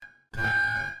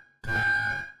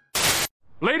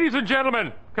Ladies and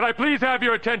gentlemen, can I please have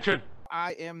your attention?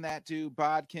 I am that dude,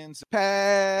 Bodkins.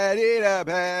 Patty to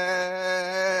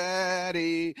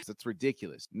patty. That's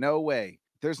ridiculous. No way.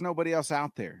 There's nobody else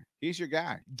out there. He's your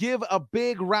guy. Give a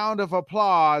big round of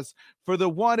applause for the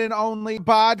one and only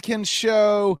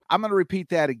BodkinShow. I'm going to repeat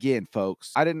that again,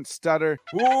 folks. I didn't stutter.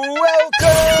 Welcome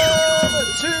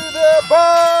to the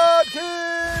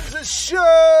Bodkins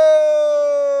Show.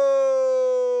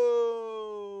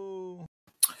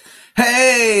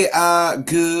 Hey,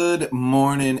 good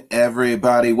morning,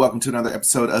 everybody. Welcome to another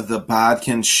episode of the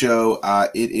Bodkin Show.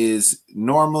 It is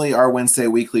normally our Wednesday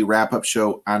weekly wrap-up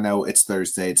show. I know it's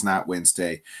Thursday. It's not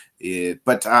Wednesday.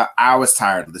 But I was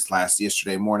tired of this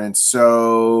yesterday morning.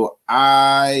 So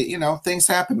things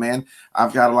happen, man.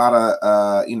 I've got a lot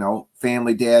of,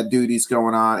 family dad duties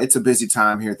going on. It's a busy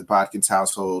time here at the Bodkins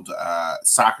household.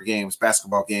 Soccer games,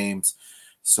 basketball games.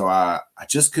 So I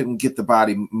just couldn't get the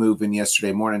body moving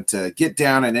yesterday morning to get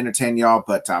down and entertain y'all.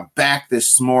 But I'm back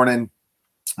this morning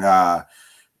to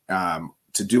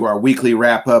do our weekly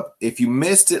wrap up. If you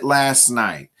missed it last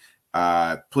night,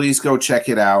 please go check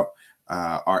it out.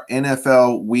 Our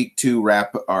NFL Week 2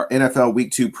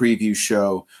 preview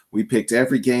show. We picked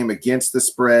every game against the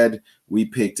spread. We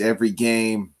picked every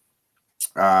game.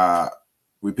 Kenny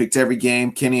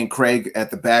and Craig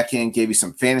at the back end gave you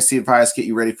some fantasy advice, get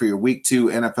you ready for your Week 2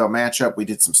 NFL matchup. We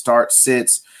did some start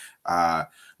sits.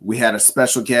 We had a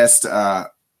special guest.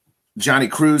 Johnny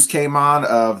Cruz came on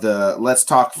of the Let's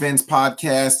Talk Fins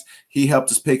podcast. He helped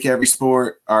us pick every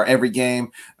sport or every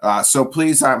game. So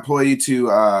please, I implore you to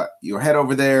head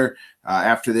over there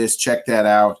after this. Check that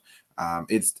out.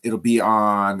 It'll be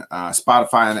on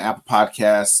Spotify and Apple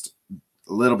Podcast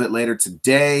a little bit later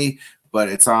today, but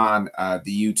it's on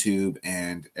the YouTube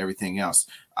and everything else.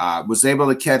 Was able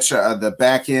to catch the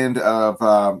back end of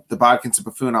the Bodkins and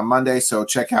Buffoon on Monday, so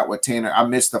check out what Tanner – I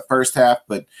missed the first half,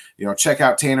 but, check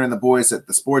out Tanner and the boys at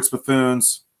the Sports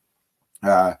Buffoons.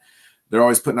 They're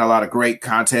always putting a lot of great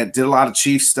content. Did a lot of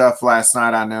Chiefs stuff last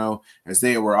night, I know, as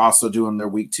they were also doing their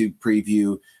Week 2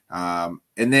 preview. And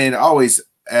then always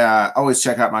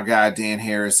check out my guy, Dan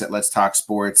Harris at Let's Talk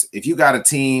Sports. If you got a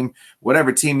team,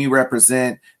 whatever team you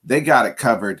represent, they got it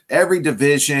covered. Every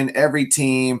division, every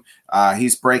team,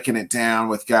 he's breaking it down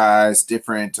with guys,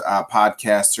 different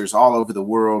podcasters all over the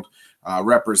world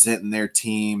representing their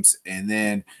teams. And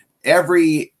then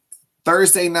every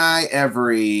Thursday night,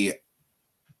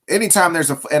 anytime there's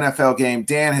an NFL game,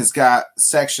 Dan has got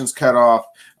sections cut off.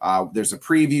 There's a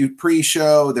preview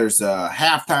pre-show, there's a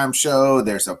halftime show,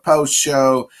 there's a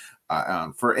post-show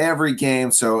for every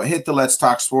game. So hit the Let's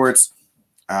Talk Sports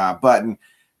button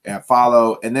and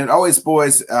follow. And then always,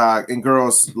 boys and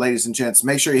girls, ladies and gents,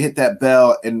 make sure you hit that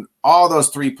bell in all those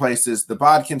three places: the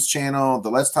Bodkins channel, the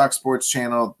Let's Talk Sports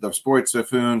channel, the Sports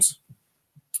Buffoons.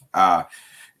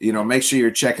 Make sure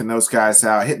you're checking those guys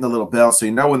out, hitting the little bell so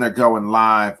you know when they're going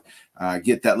live.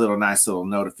 Get that nice little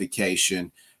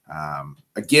notification.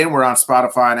 Again, we're on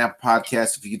Spotify and Apple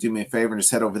Podcasts. If you could do me a favor and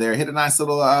just head over there, hit a nice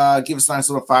little, give us a nice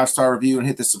little 5-star review and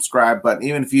hit the subscribe button.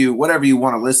 Even if whatever you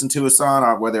want to listen to us on,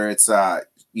 or whether it's,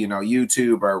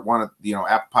 YouTube or one of,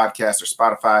 Apple Podcasts or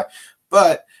Spotify.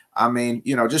 But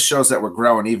just shows that we're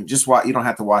growing. Even just you don't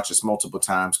have to watch us multiple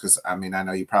times, because I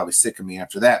know you're probably sick of me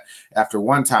after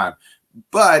one time.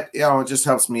 But it just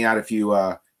helps me out if you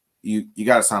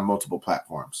got us on multiple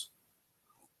platforms.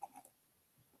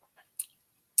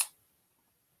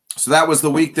 So that was the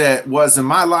week that was in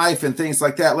my life and things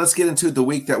like that. Let's get into the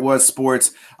week that was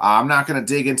sports. I'm not going to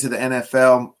dig into the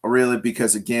NFL really,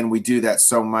 because again, we do that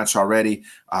so much already.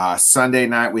 Sunday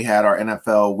night we had our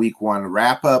NFL Week 1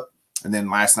 wrap up. And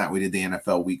then last night we did the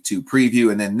NFL Week 2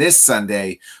 preview. And then this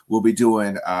Sunday we'll be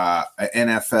doing an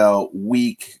NFL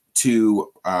Week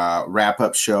 2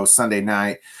 wrap-up show Sunday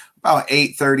night, about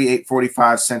 8:30,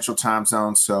 8:45 Central Time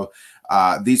Zone. So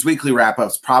these weekly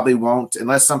wrap-ups probably won't,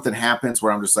 unless something happens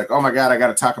where I'm just like, oh my God, I got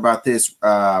to talk about this.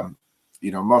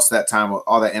 Most of that time,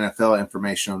 all that NFL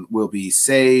information will be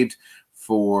saved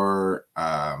for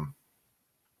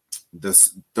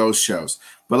those shows.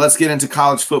 But let's get into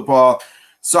college football.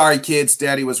 Sorry, kids,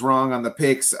 Daddy was wrong on the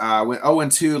picks. Went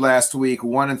 0-2 last week,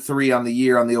 1-3 on the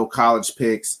year on the old college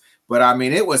picks. But,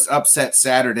 it was upset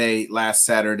last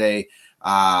Saturday.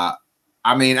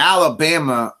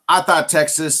 Alabama, I thought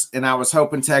Texas, and I was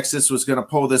hoping Texas was going to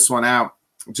pull this one out.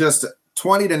 Just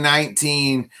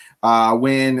 20-19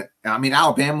 win.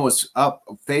 Alabama was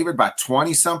favored by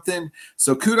 20-something.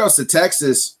 So kudos to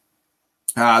Texas.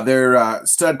 Their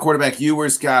stud quarterback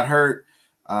Ewers got hurt.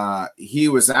 He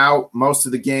was out most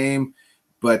of the game,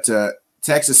 but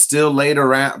Texas still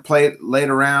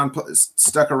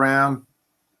stuck around.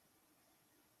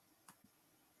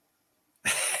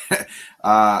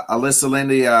 Alyssa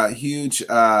Lindy, a huge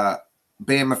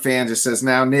Bama fan, just says,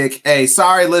 now, Nick, hey,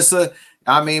 sorry, Alyssa.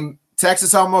 I mean,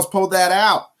 Texas almost pulled that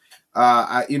out.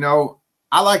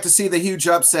 I like to see the huge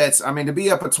upsets. I mean, to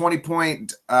be up a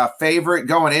 20-point favorite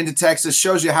going into Texas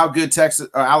shows you how good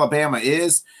Alabama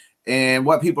is and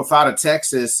what people thought of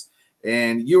Texas.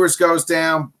 And Ewers goes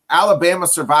down. Alabama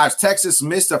survives. Texas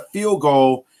missed a field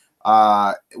goal.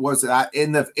 Was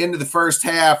in the end of the first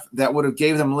half that would have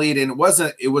gave them lead, and it was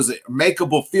a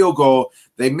makeable field goal.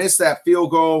 They missed that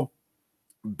field goal.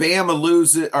 Bama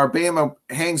loses, or Bama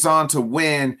hangs on to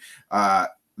win.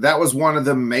 That was one of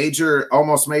the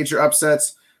almost major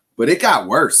upsets, but it got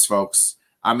worse, folks.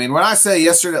 I mean, when I say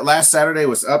last Saturday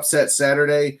was upset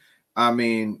Saturday, I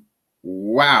mean,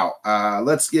 wow.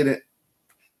 Let's get it.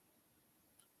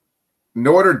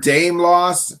 Notre Dame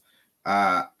lost.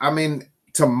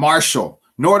 To Marshall.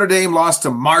 Notre Dame lost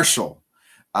to Marshall.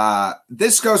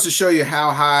 This goes to show you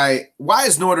how high. Why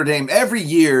is Notre Dame every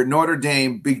year? Notre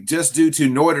Dame, just due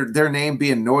to their name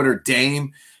being Notre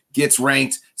Dame, gets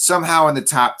ranked somehow in the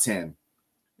top 10,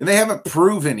 and they haven't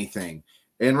proved anything.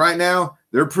 And right now,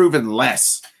 they're proving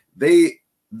less. They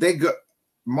go.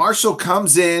 Marshall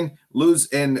comes in,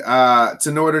 to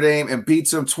Notre Dame and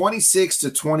beats them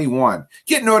 26-21.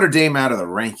 Get Notre Dame out of the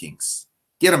rankings.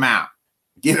 Get them out.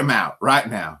 Get them out right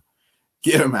now.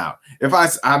 Get them out.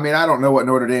 I don't know what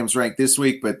Notre Dame's ranked this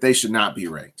week, but they should not be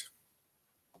ranked.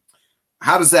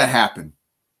 How does that happen?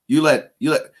 You let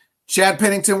Chad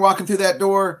Pennington walking through that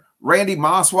door, Randy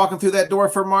Moss walking through that door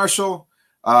for Marshall,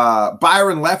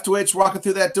 Byron Leftwich walking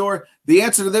through that door. The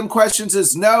answer to them questions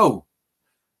is no.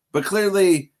 But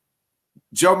clearly,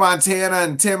 Joe Montana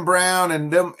and Tim Brown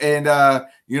and them and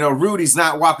Rudy's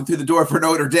not walking through the door for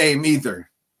Notre Dame either.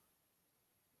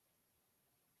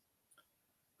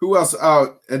 Who else?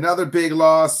 Oh, another big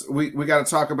loss we got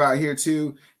to talk about here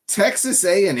too. Texas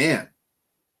A&M.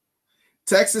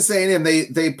 Texas A&M,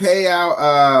 they pay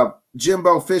out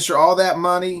Jimbo Fisher all that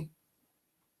money,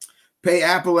 pay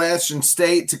Appalachian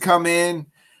State to come in.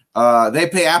 They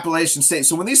pay Appalachian State.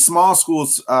 So when these small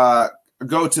schools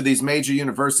go to these major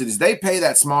universities, they pay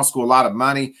that small school a lot of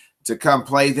money to come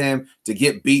play them, to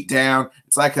get beat down.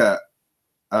 It's like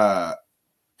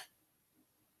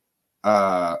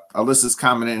Alyssa's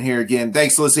commenting here again.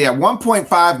 Thanks, Alyssa. Yeah,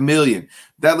 $1.5 million.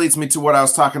 That leads me to what I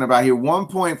was talking about here.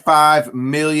 $1.5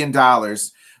 million.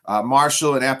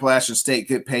 Marshall and Appalachian State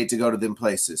get paid to go to them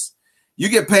places. You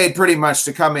get paid pretty much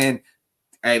to come in.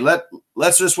 Hey,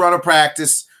 let's just run a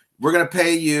practice. We're going to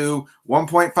pay you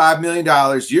 $1.5 million.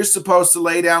 You're supposed to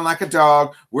lay down like a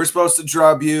dog. We're supposed to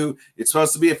drub you. It's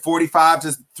supposed to be a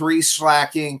 45-3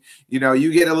 slacking. You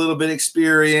get a little bit of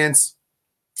experience.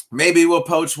 Maybe we'll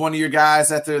poach one of your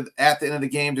guys at the end of the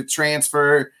game to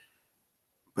transfer.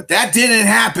 But that didn't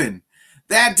happen.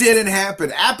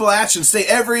 Appalachian State,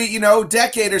 every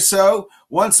decade or so,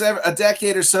 a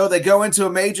decade or so, they go into a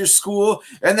major school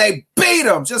and they beat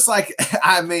them. Just like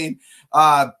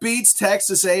beats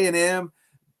Texas A&M,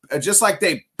 just like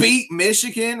they beat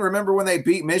Michigan. Remember when they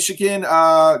beat Michigan?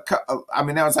 That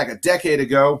was like a decade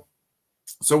ago.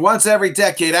 So once every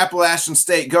decade, Appalachian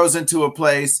State goes into a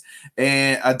place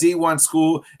and a D1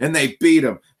 school, and they beat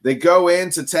them. They go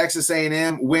into Texas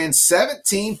A&M, win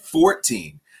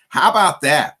 17-14. How about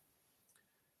that?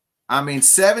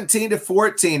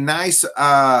 17-14. Nice,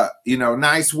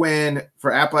 nice win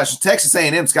for Appalachian. Texas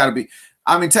A&M's got to be.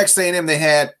 Texas A&M, they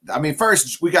had.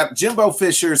 First we got Jimbo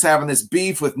Fisher's having this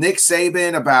beef with Nick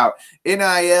Saban about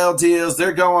NIL deals.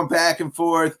 They're going back and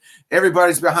forth.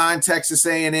 Everybody's behind Texas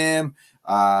A&M.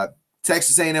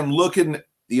 Texas A&M looking,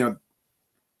 they're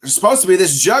supposed to be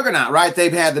this juggernaut, right?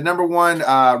 They've had the number one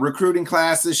recruiting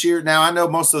class this year. Now, I know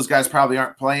most of those guys probably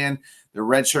aren't playing. They're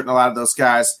redshirting a lot of those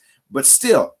guys. But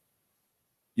still,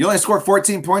 you only scored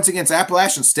 14 points against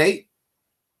Appalachian State?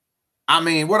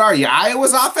 What are you,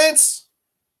 Iowa's offense?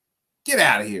 Get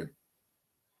out of here.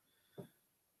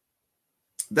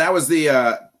 That was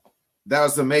the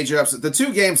major upset. The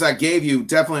two games I gave you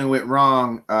definitely went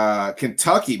wrong.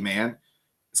 Kentucky, man.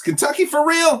 Is Kentucky for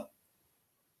real?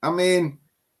 They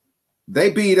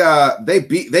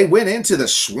went into the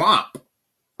swamp.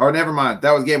 Or never mind.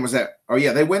 That game was that. Oh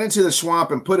yeah, they went into the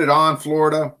swamp and put it on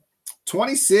Florida.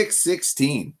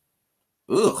 26-16.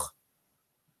 Ugh.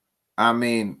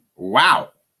 Wow.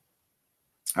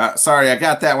 Sorry, I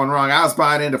got that one wrong. I was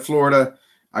buying into Florida.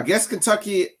 I guess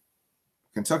Kentucky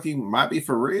might be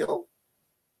for real.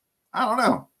 I don't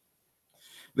know.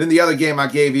 Then the other game I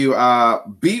gave you, I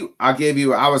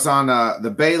was on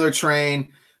the Baylor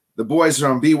train. The boys are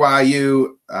on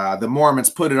BYU. The Mormons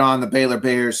put it on the Baylor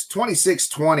Bears.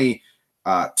 26-20,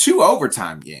 2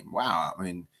 overtime game. Wow.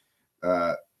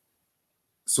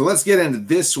 So let's get into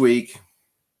this week.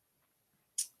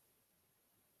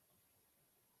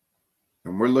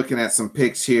 And we're looking at some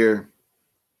picks here.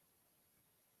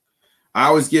 I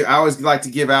always like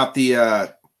to give out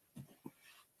the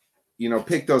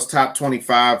pick those top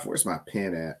 25. Where's my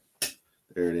pen at?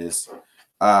 There it is.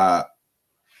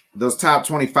 Those top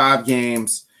 25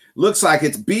 games. Looks like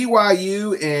it's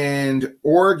BYU and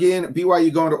Oregon.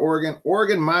 BYU going to Oregon.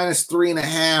 Oregon minus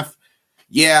 3.5.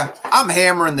 Yeah, I'm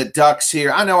hammering the Ducks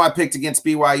here. I know I picked against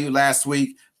BYU last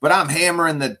week, but I'm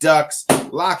hammering the Ducks.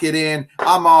 Lock it in.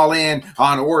 I'm all in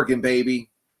on Oregon, baby.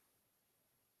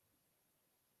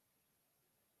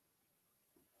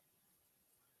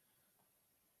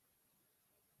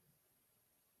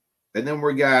 And then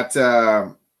we got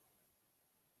the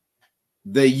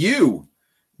U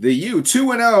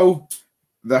 2-0.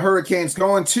 The Hurricanes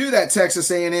going to that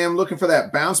Texas A&M, looking for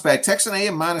that bounce back. Texas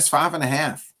A&M minus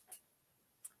 5.5.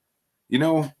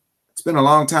 It's been a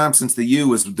long time since the U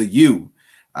was the U.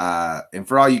 And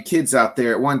for all you kids out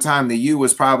there, at one time the U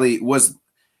was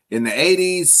in the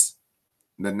 80s,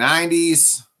 the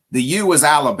 90s. The U was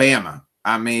Alabama.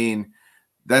 I mean,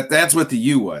 that's what the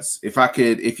U was.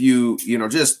 If you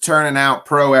just turning out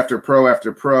pro after pro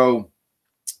after pro,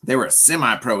 they were a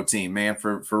semi-pro team, man,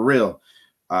 for real.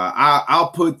 I'll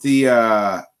put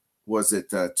the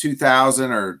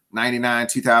 2000 or 99,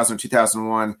 2000,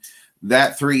 2001,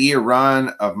 that 3-year run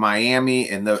of Miami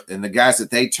and the guys that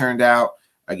they turned out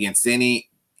against any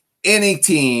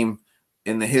team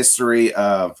in the history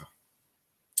of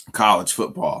college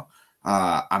football.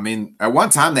 I mean, at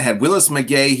one time they had Willis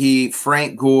McGahee,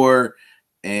 Frank Gore,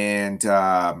 and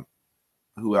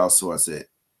who else was it?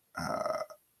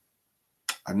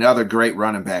 Another great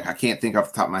running back. I can't think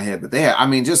off the top of my head, but they had,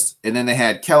 and then they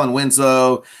had Kellen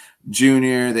Winslow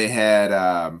Jr. They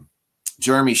had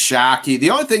Jeremy Shockey.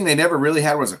 The only thing they never really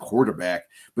had was a quarterback,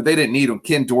 but they didn't need him.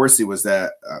 Ken Dorsey was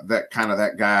that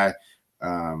guy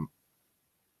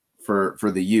for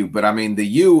the U. But I mean, the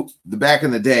U, the back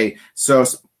in the day. So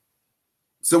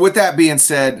with that being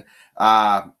said,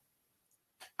 I'm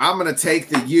going to take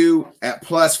the U at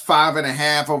plus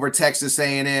 5.5 over Texas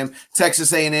A&M.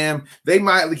 Texas A&M, they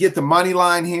might get the money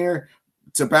line here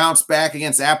to bounce back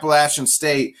against Appalachian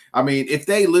State. I mean, if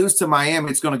they lose to Miami,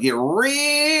 it's going to get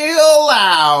real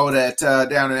loud at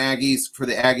down in Aggies for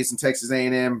the Aggies and Texas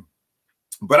A&M.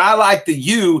 But I like the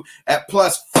U at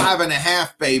plus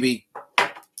 5.5, baby.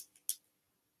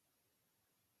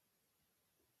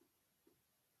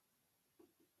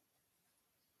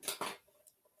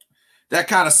 That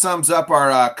kind of sums up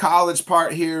our college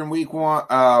part here in week one.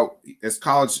 It's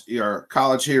college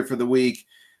here for the week.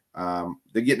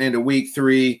 They're getting into week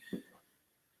 3.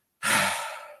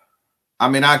 I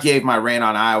mean, I gave my rant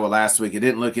on Iowa last week. It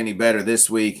didn't look any better this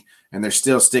week, and they're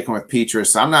still sticking with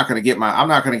Petrus. So I'm not going to get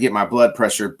my blood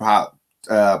pressure piled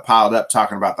up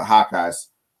talking about the Hawkeyes.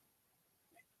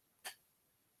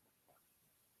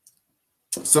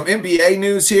 Some NBA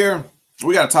news here.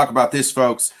 We got to talk about this,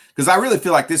 folks, because I really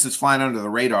feel like this is flying under the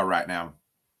radar right now.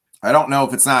 I don't know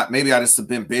if it's not. Maybe I just have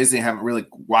been busy and haven't really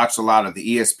watched a lot of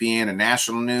the ESPN and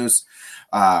national news.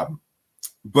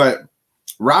 But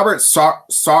Robert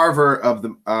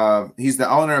Sarver he's the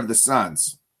owner of the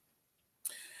Suns.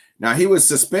 Now, he was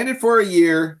suspended for a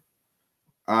year,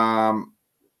 and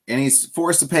he's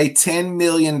forced to pay $10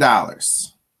 million.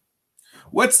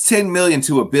 What's $10 million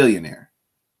to a billionaire?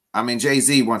 I mean,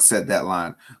 Jay-Z once said that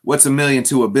line. What's $1 million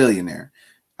to a billionaire?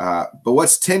 But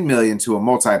what's $10 million to a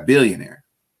multi-billionaire?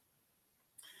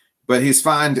 But he's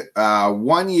fined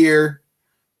 1 year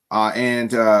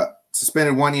and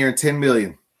suspended 1 year and $10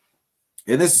 million.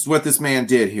 And this is what this man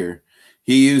did here.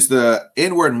 He used the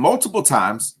N-word multiple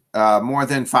times, more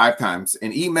than 5 times,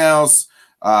 in emails,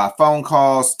 phone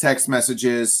calls, text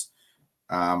messages,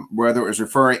 whether it was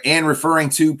referring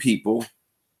to people.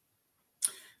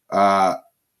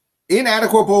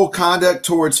 Inadequate conduct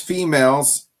towards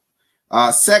females,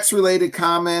 sex-related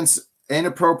comments,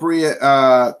 inappropriate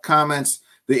comments.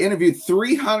 They interviewed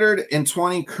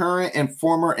 320 current and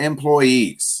former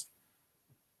employees.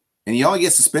 And you only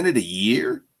get suspended a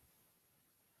year?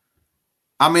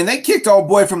 I mean, they kicked old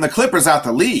boy from the Clippers out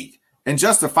the league, and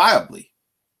justifiably.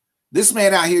 This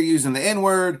man out here using the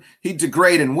N-word, he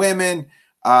degrading women.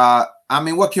 I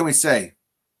mean, what can we say?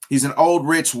 He's an old,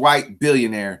 rich, white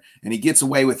billionaire, and he gets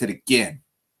away with it again.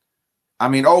 I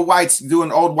mean, old whites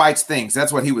doing old whites things.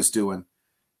 That's what he was doing.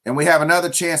 And we have another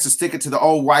chance to stick it to the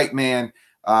old white man,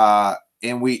 and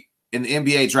the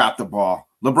NBA dropped the ball.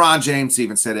 LeBron James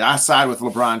even said it. I side with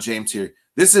LeBron James here.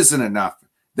 This isn't enough.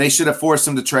 They should have forced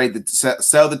him to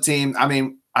sell the team. I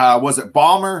mean, was it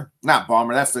Ballmer? Not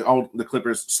Ballmer. That's the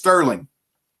Clippers. Sterling.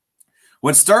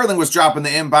 When Sterling was dropping the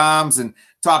M-bombs and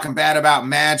talking bad about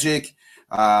Magic,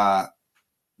 they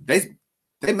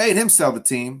made him sell the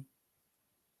team.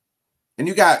 And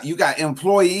you got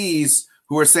employees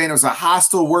who are saying it was a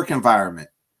hostile work environment.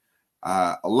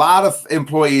 A lot of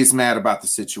employees mad about the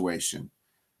situation.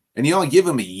 And you only give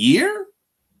them a year?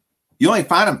 You only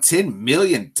fine them $10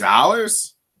 million?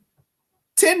 $10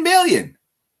 million.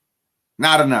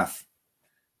 Not enough.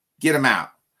 Get him out.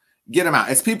 Get him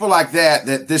out. It's people like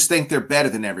that just think they're better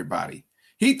than everybody.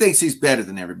 He thinks he's better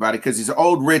than everybody because he's an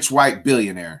old, rich, white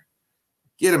billionaire.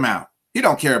 Get him out. He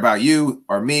don't care about you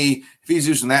or me. If he's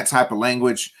using that type of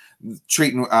language,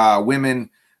 treating women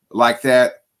like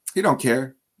that, he don't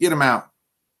care. Get him out.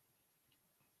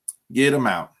 Get him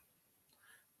out.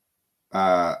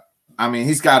 I mean,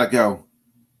 he's got to go.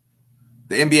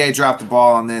 The NBA dropped the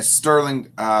ball on this.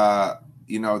 Sterling,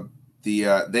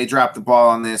 they dropped the ball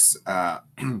on this.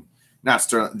 Not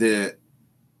Sterling, the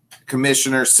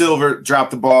commissioner, Silver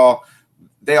dropped the ball.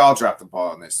 They all dropped the ball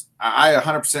on this. I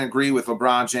 100% agree with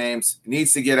LeBron James.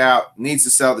 Needs to get out, needs to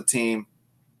sell the team.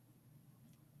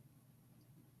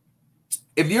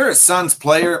 If you're a Suns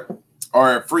player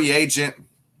or a free agent,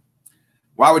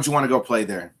 why would you want to go play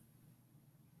there?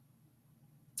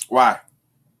 Why?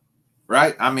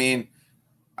 Right? I mean,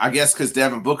 I guess because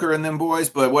Devin Booker and them boys,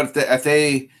 but what if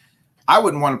they I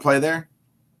wouldn't want to play there.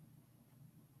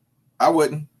 I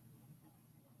wouldn't.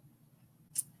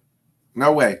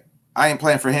 No way. I ain't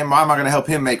playing for him. Why am I going to help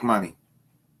him make money?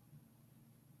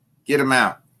 Get him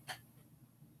out.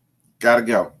 Got to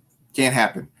go. Can't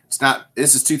happen. It's not.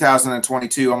 This is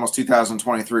 2022, almost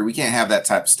 2023. We can't have that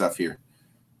type of stuff here.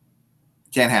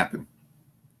 Can't happen.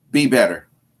 Be better.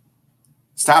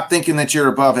 Stop thinking that you're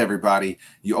above everybody,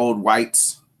 you old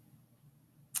whites.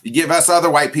 You give us other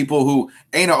white people who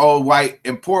ain't an old white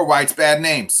and poor whites bad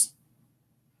names.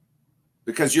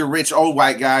 Because you're rich old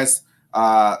white guys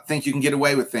think you can get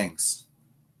away with things.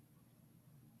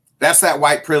 That's that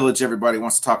white privilege everybody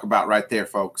wants to talk about right there,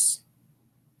 folks.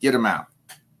 Get them out.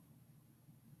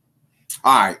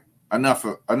 All right, enough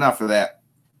of that.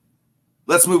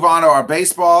 Let's move on to our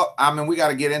baseball. I mean, we got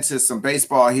to get into some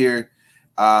baseball here.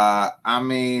 I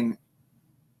mean,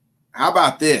 how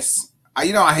about this?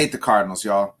 I hate the Cardinals,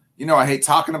 y'all. I hate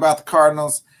talking about the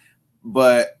Cardinals,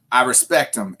 but I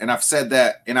respect them, and I've said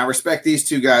that, and I respect these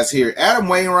two guys here. Adam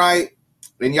Wainwright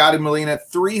and Yadi Molina,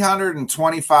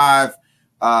 325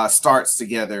 starts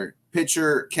together.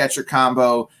 Pitcher-catcher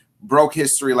combo. Broke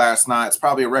history last night. It's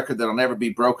probably a record that'll never be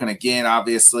broken again,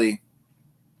 obviously.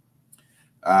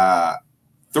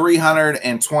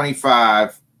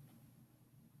 325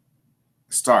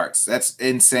 starts. That's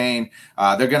insane.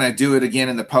 They're going to do it again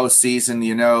in the postseason.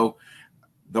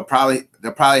 They'll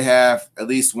probably have at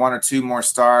least one or two more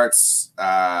starts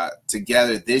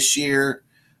together this year.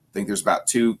 I think there's about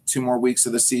two more weeks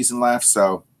of the season left.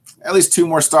 So at least two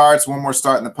more starts, one more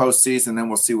start in the postseason. Then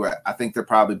we'll see what I think they're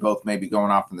probably both maybe going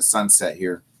off in the sunset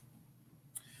here.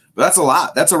 But that's a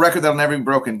lot. That's a record that'll never be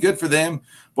broken. Good for them.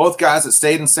 Both guys that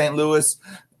stayed in St. Louis,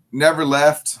 never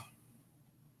left.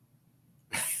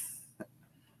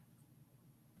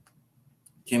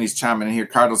 Kenny's chiming in here.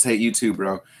 Cardinals hate you too,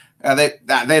 bro. They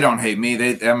don't hate me.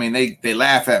 They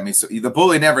laugh at me. So the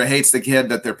bully never hates the kid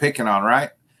that they're picking on,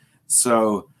 right?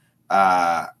 So,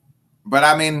 but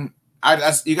I mean,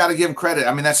 you got to give them credit.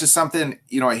 I mean, that's just something.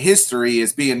 History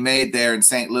is being made there in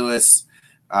St. Louis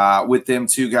with them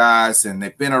two guys, and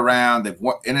they've been around. They've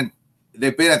won, and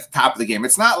they've been at the top of the game.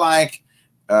 It's not like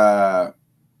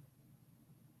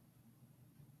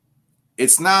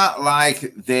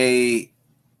they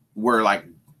were like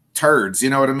turds, you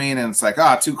know what I mean? And it's like,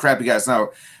 two crappy guys.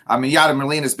 No, I mean, Yadi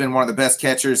Molina has been one of the best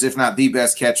catchers, if not the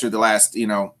best catcher the last,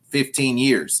 15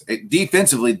 years.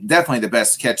 Defensively, definitely the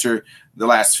best catcher the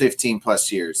last 15 plus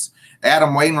years.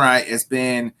 Adam Wainwright has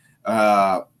been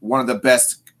one of the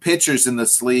best pitchers in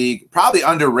this league, probably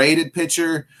underrated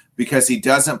pitcher because he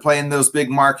doesn't play in those big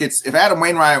markets. If Adam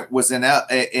Wainwright was in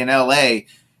LA,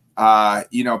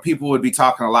 people would be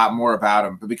talking a lot more about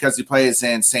him. But because he plays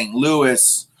in St.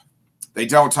 Louis, they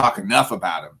don't talk enough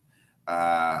about him.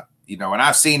 And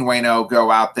I've seen Waino go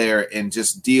out there and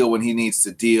just deal when he needs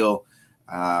to deal.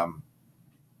 And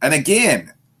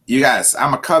again, you guys,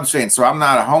 I'm a Cubs fan, so I'm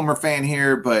not a Homer fan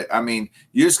here, but I mean,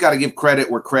 you just got to give credit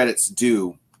where credit's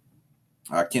due.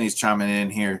 Kenny's chiming in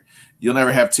here. You'll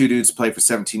never have two dudes play for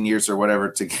 17 years or whatever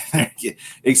together.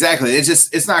 Exactly.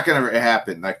 It's not going to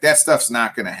happen. Like that stuff's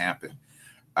not going to happen.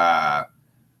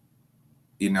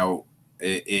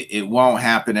 It won't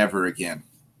happen ever again.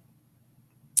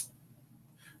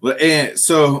 And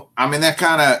so, I mean, that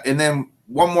kind of, and then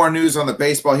one more news on the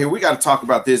baseball here. We got to talk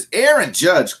about this. Aaron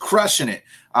Judge crushing it.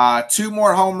 2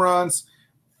 more home runs.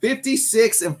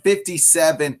 56 and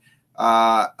 57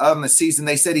 on the season.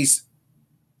 They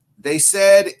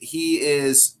said he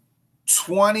is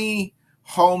 20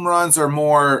 home runs or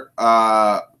more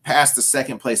past the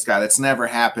second place guy. That's never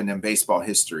happened in baseball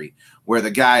history, where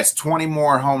the guy is 20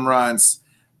 more home runs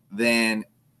than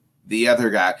the other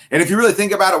guy. And if you really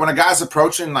think about it, when a guy's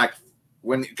approaching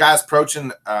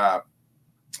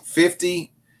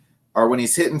 50, or when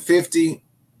he's hitting 50,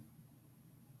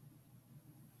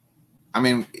 I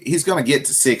mean, he's going to get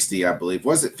to 60, I believe.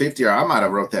 Was it 50? Or I might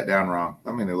have wrote that down wrong.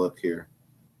 Let me look here.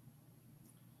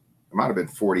 It might have been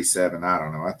 47. I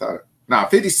don't know. I thought – no,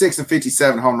 56 and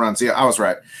 57 home runs. Yeah, I was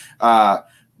right.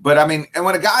 But, I mean, and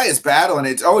when a guy is battling,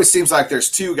 it always seems like there's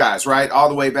two guys, right? All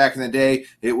the way back in the day,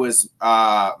 it was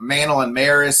Mantle and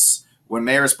Maris. When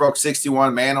Maris broke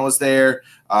 61, Mantle was there.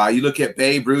 You look at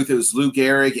Babe Ruth, it was Lou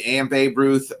Gehrig and Babe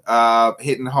Ruth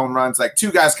hitting home runs. Like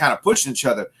two guys kind of pushing each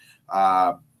other.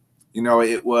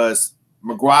 It was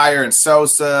McGuire and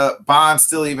Sosa. Bond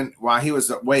still, even while he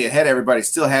was way ahead of everybody,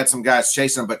 still had some guys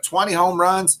chasing him. But 20 home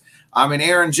runs, I mean,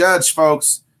 Aaron Judge,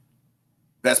 folks,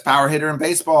 best power hitter in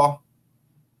baseball.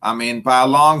 I mean, by a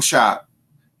long shot.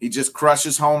 He just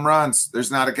crushes home runs.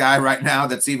 There's not a guy right now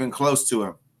that's even close to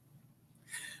him.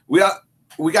 We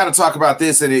got to talk about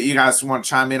this, and you guys want to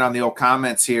chime in on the old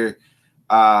comments here.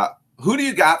 Who do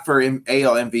you got for AL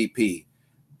MVP?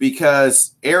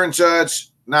 Because Aaron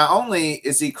Judge, not only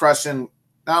is he probably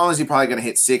going to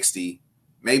hit 60,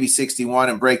 maybe 61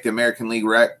 and break the American League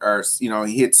record, or,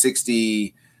 he hit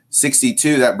 60,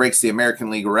 62. That breaks the American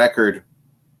League record,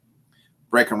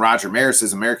 breaking Roger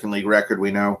Maris's American League record,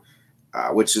 we know,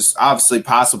 which is obviously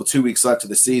possible. 2 weeks left of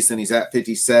the season. He's at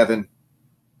 57.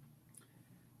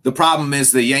 The problem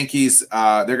is the Yankees,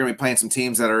 they're going to be playing some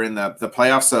teams that are in the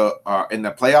playoffs, so in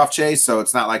the playoff chase. So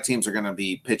it's not like teams are going to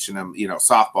be pitching them,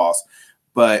 softballs.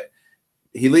 But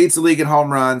he leads the league in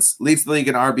home runs, leads the league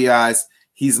in RBIs.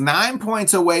 He's 9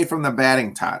 points away from the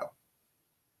batting title.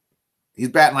 He's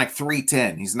batting like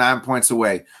 .310. He's 9 points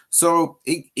away. So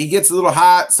he gets a little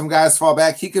hot. Some guys fall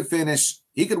back. He could win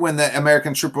the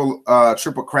American triple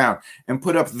crown and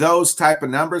put up those type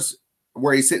of numbers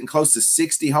where he's hitting close to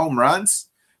 60 home runs.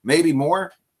 Maybe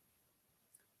more.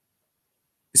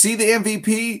 Is he the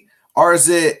MVP, or is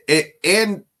it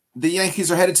and the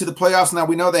Yankees are headed to the playoffs now?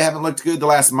 We know they haven't looked good the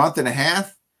last month and a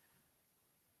half,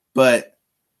 or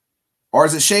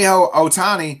is it Shohei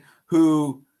Ohtani,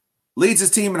 who leads his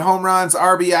team in home runs,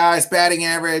 RBIs, batting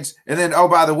average, and then, oh,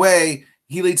 by the way,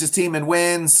 he leads his team in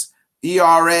wins,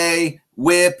 ERA,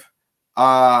 WHIP,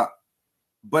 but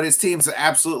his team's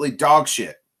absolutely dog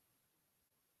shit.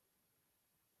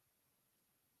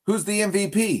 Who's the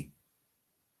MVP?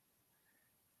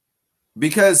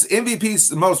 Because MVP is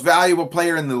the most valuable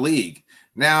player in the league.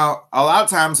 Now, a lot of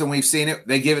times when we've seen it,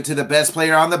 they give it to the best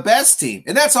player on the best team.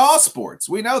 And that's all sports.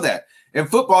 We know that. In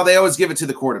football, they always give it to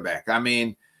the quarterback. I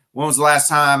mean, when was the last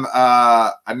time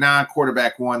a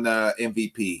non-quarterback won the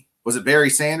MVP? Was it Barry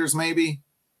Sanders maybe?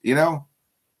 I don't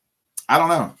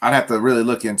know. I'd have to really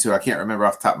look into it. I can't remember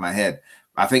off the top of my head.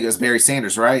 I think it was Barry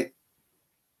Sanders, right?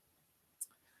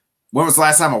 When was the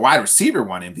last time a wide receiver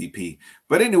won MVP?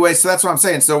 But anyway, so that's what I'm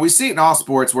saying. So we see it in all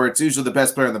sports where it's usually the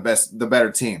best player and the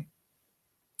better team.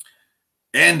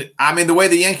 And I mean, the way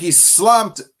the Yankees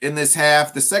slumped in this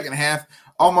half, the second half,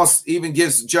 almost even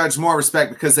gives Judge more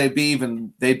respect, because they'd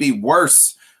be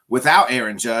worse without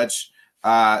Aaron Judge,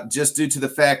 just due to the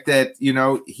fact that,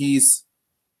 he's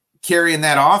carrying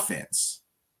that offense.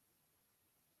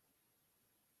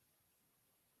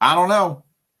 I don't know.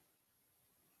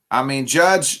 I mean,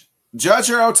 Judge or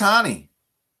Ohtani?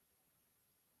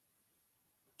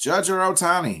 Judge or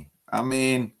Ohtani? I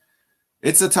mean,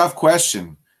 it's a tough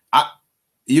question.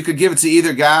 You could give it to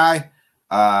either guy.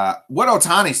 What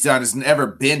Ohtani's done has never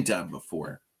been done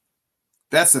before.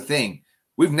 That's the thing.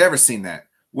 We've never seen that.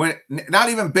 Not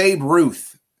even Babe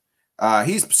Ruth.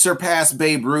 He's surpassed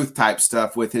Babe Ruth type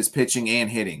stuff with his pitching and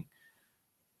hitting.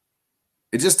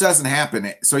 It just doesn't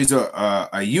happen. So he's a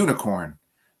unicorn,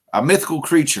 a mythical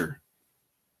creature.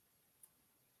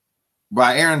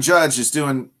 But Aaron Judge is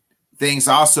doing things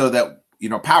also that,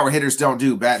 power hitters don't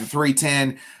do, batting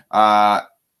 .310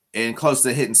 and close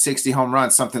to hitting 60 home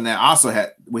runs, something that also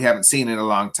we haven't seen in a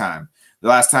long time. The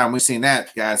last time we've seen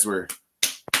that, guys, were,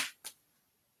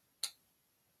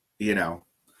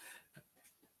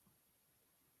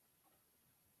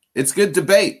 it's good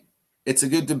debate. It's a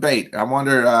good debate. I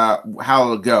wonder how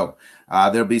it'll go.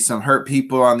 There'll be some hurt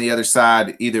people on the other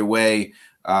side either way.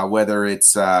 Whether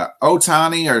it's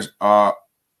Ohtani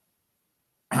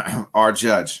or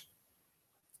Judge.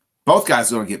 Both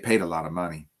guys are going to get paid a lot of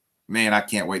money. Man, I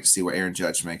can't wait to see what Aaron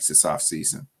Judge makes this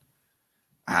offseason.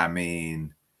 I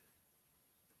mean,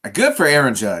 Good for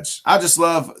Aaron Judge. I just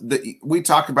love that. We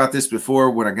talked about this before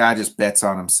when a guy just bets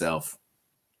on himself,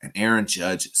 and Aaron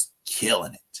Judge is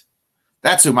killing it.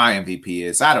 That's who my MVP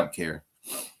is. I don't care.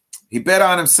 He bet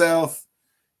on himself.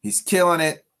 He's killing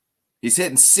it. He's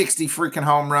hitting 60 freaking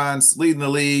home runs, leading the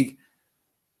league.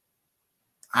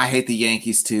 I hate the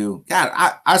Yankees too. God,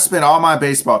 I spent all my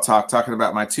baseball talk talking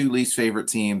about my two least favorite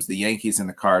teams, the Yankees and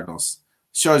the Cardinals.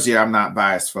 Shows you I'm not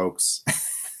biased, folks.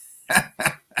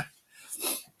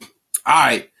 All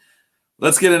right,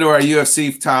 let's get into our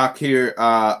UFC talk here.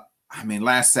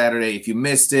 Last Saturday, if you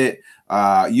missed it,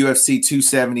 UFC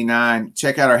 279,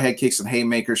 check out our Head Kicks and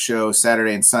Haymakers show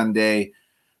Saturday and Sunday.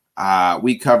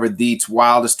 We covered the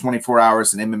wildest 24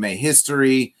 hours in MMA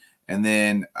history, and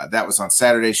then that was on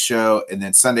Saturday's show, and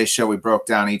then Sunday's show we broke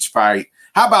down each fight.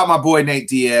 How about my boy Nate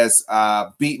Diaz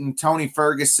beating Tony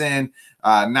Ferguson?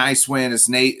 Nice win as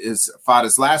Nate has fought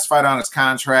his last fight on his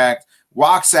contract,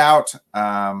 walks out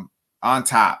on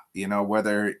top. You know,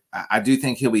 whether I do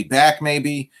think he'll be back ip.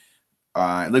 It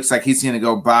looks like he's going to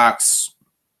go box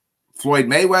Floyd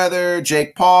Mayweather,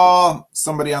 Jake Paul,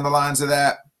 somebody on the lines of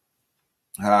that.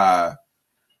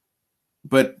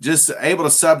 But just able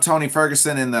to sub Tony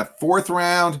Ferguson in the fourth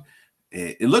round.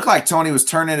 It looked like Tony was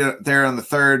turning it there on the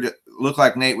third. Looked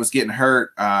like Nate was getting hurt.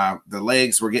 The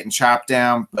legs were getting chopped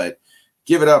down, but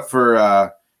give it up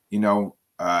for,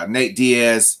 Nate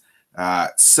Diaz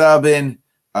subbing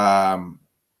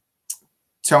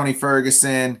Tony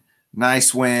Ferguson.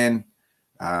 Nice win.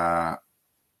 And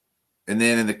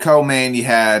then in the co-main, you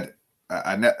had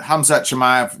Khamzat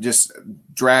Chimaev just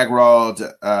drag-rolled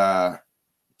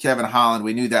Kevin Holland.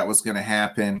 We knew that was going to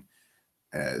happen.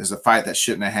 There's a fight that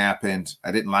shouldn't have happened.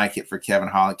 I didn't like it for Kevin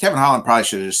Holland. Kevin Holland probably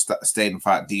should have just stayed and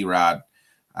fought D-Rod.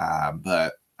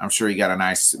 But I'm sure he got a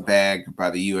nice bag by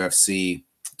the UFC.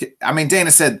 I mean,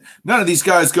 Dana said, none of these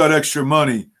guys got extra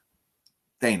money.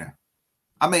 Dana,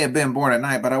 I may have been born at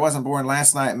night, but I wasn't born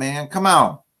last night, man. Come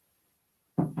on.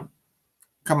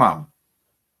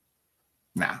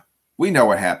 Nah, we know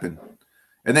what happened.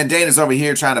 And then Dana's over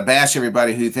here trying to bash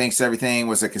everybody who thinks everything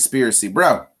was a conspiracy.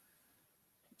 Bro,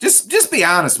 just be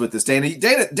honest with this, Dana.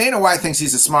 Dana White thinks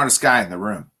he's the smartest guy in the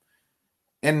room.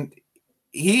 And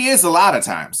he is a lot of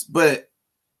times. But,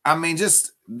 he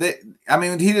just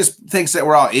thinks that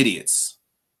we're all idiots.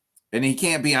 And he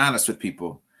can't be honest with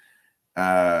people.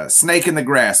 Snake in the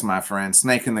grass, my friend.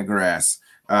 Snake in the grass.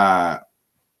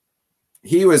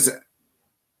 He was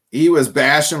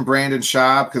bashing Brandon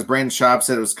Schaub because Brandon Schaub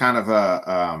said it was kind of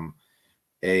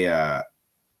a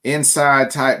inside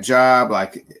type job.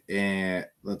 I'm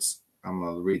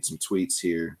gonna read some tweets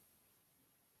here.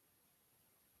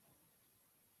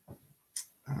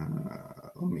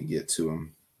 Let me get to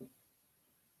them.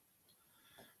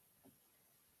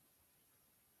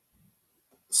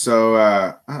 So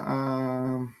let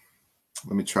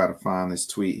me try to find this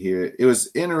tweet here. It was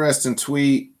an interesting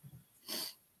tweet.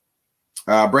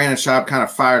 Brandon Schaub kind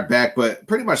of fired back, but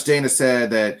pretty much Dana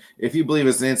said that if you believe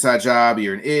it's an inside job,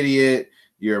 you're an idiot,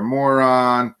 you're a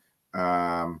moron.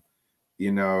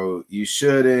 You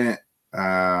shouldn't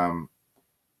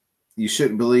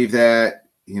believe that.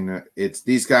 It's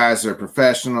these guys are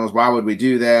professionals. Why would we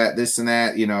do that? This and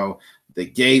that. The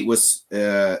gate was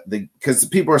because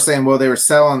people are saying, well, they were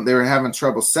having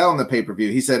trouble selling the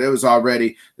pay-per-view. He said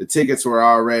the tickets were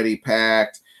already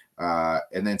packed.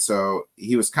 And then so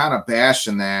he was kind of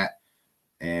bashing that.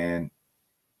 And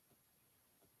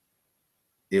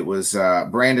it was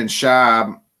Brandon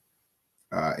Schaub,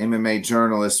 MMA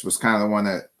journalist, was kind of the one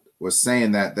that was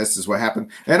saying that this is what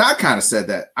happened. And I kind of said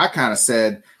that. I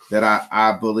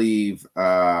believe,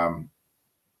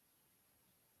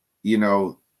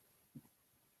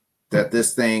 that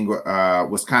this thing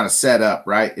was kind of set up,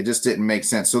 right? It just didn't make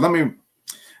sense. So I'm going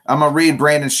to read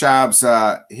Brandon Schaub's,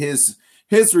 his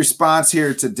response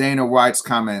here to Dana White's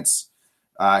comments.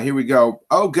 Here we go.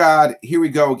 Oh, God, here we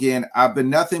go again. I've been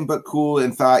nothing but cool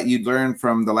and thought you'd learn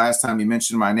from the last time you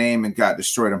mentioned my name and got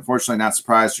destroyed. Unfortunately, not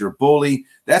surprised. You're a bully.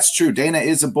 That's true. Dana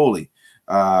is a bully.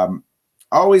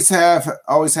 Always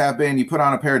have been. You put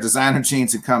on a pair of designer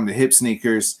jeans and come to hip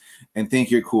sneakers and think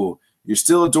you're cool. You're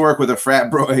still a dork with a frat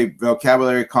boy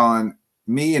vocabulary, calling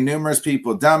me and numerous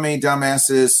people dummy,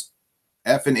 dumbasses,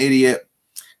 effing idiot,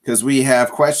 because we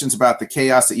have questions about the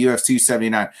chaos at UFC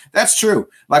 279. That's true.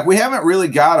 We haven't really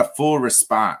got a full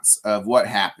response of what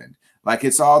happened.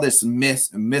 It's all this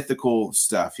mythical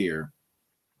stuff here.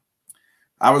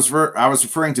 I was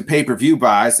referring to pay-per-view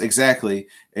buys, exactly,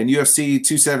 and UFC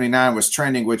 279 was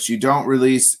trending, which you don't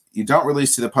release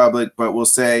to the public, but we'll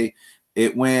say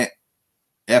it went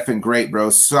Effing great, bro.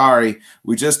 Sorry,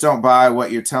 we just don't buy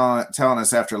what you're telling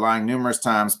us after lying numerous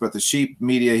times. But the sheep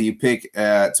media you pick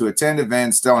to attend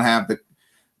events don't have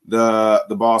the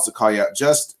balls to call you out.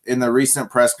 Just in the recent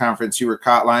press conference, you were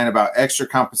caught lying about extra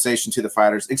compensation to the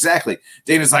fighters. Exactly.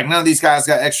 Dana's like, none of these guys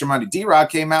got extra money. D-Rod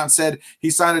came out and said he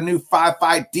signed a new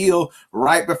 5-fight deal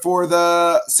right before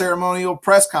the ceremonial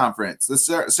press conference, the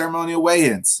ceremonial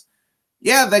weigh-ins.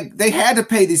 Yeah, they had to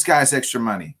pay these guys extra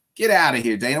money. Get out of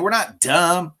here, Dana. We're not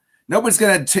dumb. Nobody's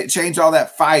going to change all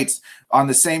that fights on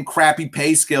the same crappy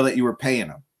pay scale that you were paying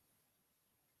them.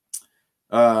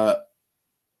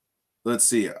 Let's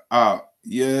see.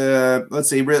 Let's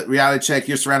see. Reality check.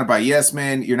 You're surrounded by yes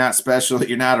men. You're not special.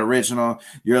 You're not original.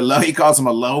 You're low. He calls him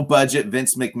a low budget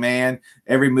Vince McMahon.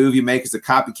 Every move you make is a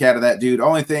copycat of that dude.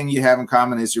 Only thing you have in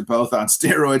common is you're both on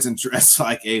steroids and dressed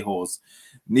like a-holes.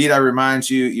 Need I remind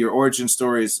you, your origin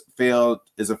story is a failed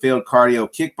cardio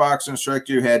kickboxer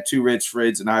instructor who had 2 rich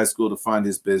friends in high school to fund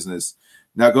his business.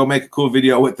 Now go make a cool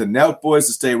video with the Nelk Boys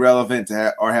to stay relevant,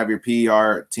 or have your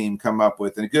PR team come up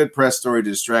with a good press story to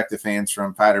distract the fans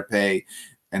from fighter pay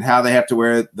and how they have to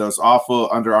wear those awful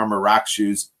Under Armour rock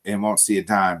shoes and won't see a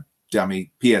dime.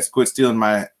 Dummy. P.S. Quit stealing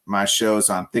my shows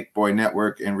on Thick Boy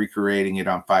Network and recreating it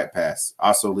on Fight Pass.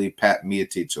 Also leave Pat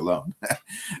Miatic alone.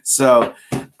 So,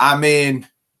 I mean,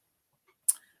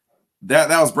 that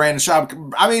was Brandon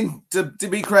Schaub. I mean, to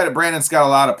be credit, Brandon's got a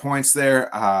lot of points there.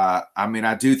 I mean,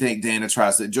 I do think Dana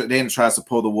tries to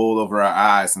pull the wool over our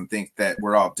eyes and think that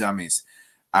we're all dummies.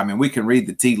 I mean, we can read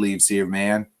the tea leaves here,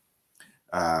 man.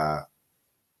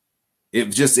 It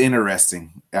was just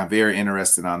interesting. I'm very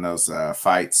interested on those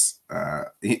fights.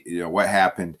 What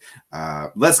happened.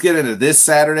 Let's get into this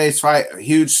Saturday's fight.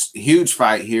 Huge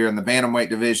fight here in the bantamweight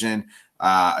division.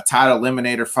 A title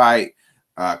eliminator fight.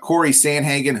 Corey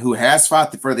Sandhagen, who has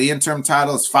fought for the interim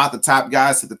title, has fought the top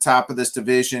guys at the top of this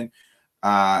division,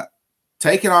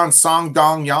 taking on Song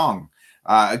Dong Yang,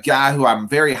 a guy who I'm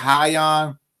very high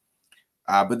on.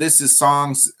 But this is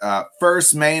Song's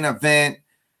first main event.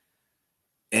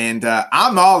 And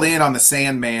I'm all in on the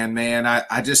Sandman, man.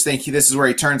 I just think this is where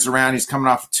he turns around. He's coming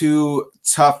off 2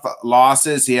 tough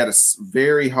losses. He had a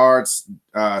very hard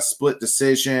split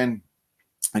decision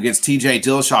against TJ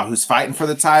Dillashaw, who's fighting for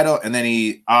the title. And then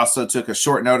he also took a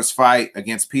short notice fight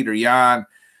against Peter Yan.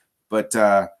 But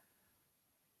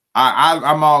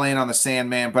I'm all in on the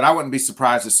Sandman, but I wouldn't be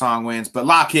surprised if Song wins. But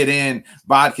lock it in.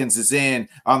 Bodkins is in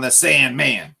on the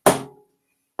Sandman.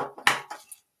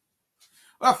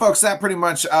 Well, folks, that pretty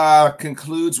much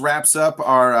wraps up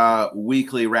our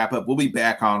weekly wrap-up. We'll be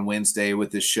back on Wednesday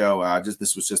with this show.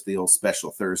 This was just the old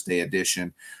special Thursday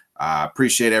edition.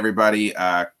 Appreciate everybody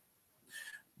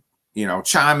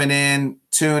chiming in,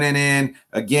 tuning in.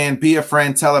 Again, be a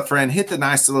friend, tell a friend, hit the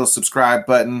nice little subscribe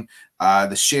button,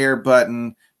 the share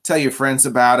button, tell your friends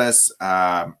about us.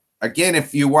 Again,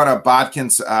 if you want a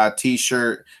Bodkins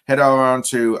t-shirt, head on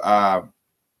to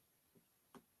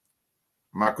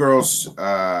my girl's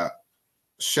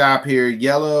shop here,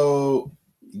 Yellow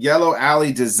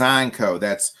Alley Design Co.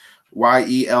 That's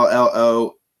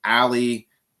YELLO Alley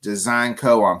Design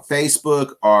Co. on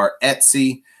Facebook or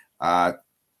Etsy.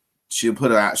 She'll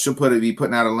be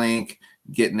putting out a link,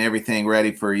 getting everything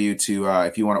ready for you to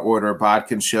if you want to order a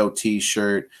BodkinShow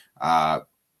t-shirt. I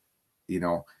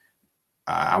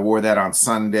wore that on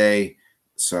Sunday.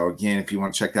 So again, if you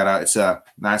want to check that out, it's a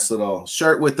nice little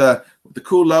shirt with the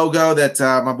cool logo that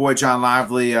my boy John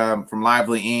Lively from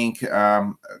Lively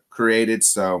Inc. Created.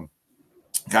 So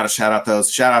got to shout out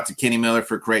those. Shout out to Kenny Miller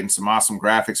for creating some awesome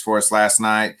graphics for us last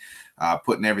night,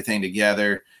 putting everything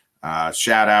together.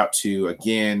 Shout out to,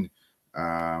 again,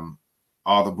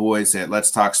 all the boys at Let's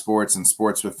Talk Sports and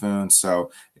Sports Buffoons.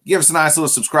 So give us a nice little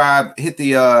subscribe. Hit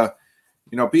the,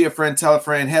 be a friend, tell a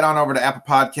friend. Head on over to Apple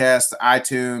Podcasts,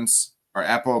 iTunes, or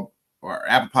Apple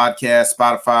Podcasts,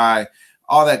 Spotify,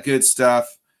 all that good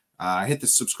stuff. Hit the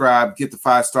subscribe, get the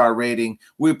 5-star rating.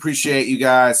 We appreciate you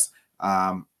guys.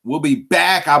 We'll be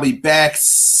back. I'll be back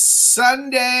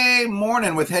Sunday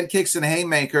morning with Head Kicks and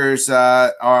Haymakers,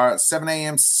 our 7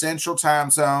 a.m. Central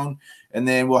Time Zone. And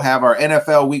then we'll have our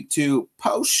NFL Week 2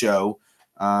 post show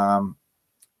on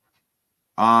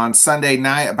Sunday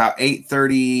night about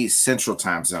 8:30 Central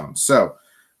Time Zone. So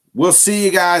we'll see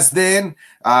you guys then.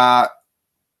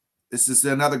 This is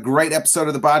another great episode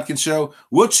of the Bodkin Show.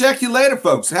 We'll check you later,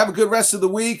 folks. Have a good rest of the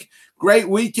week. Great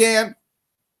weekend.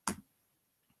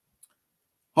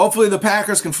 Hopefully the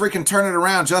Packers can freaking turn it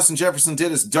around. Justin Jefferson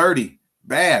did us dirty.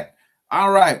 Bad.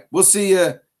 All right. We'll see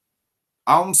you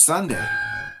on Sunday.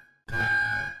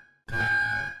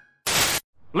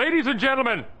 Ladies and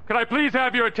gentlemen, can I please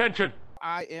have your attention?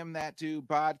 I am that dude,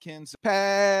 Bodkins.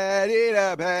 Patty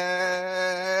to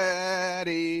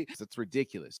patty. It's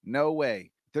ridiculous. No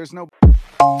way. There's no.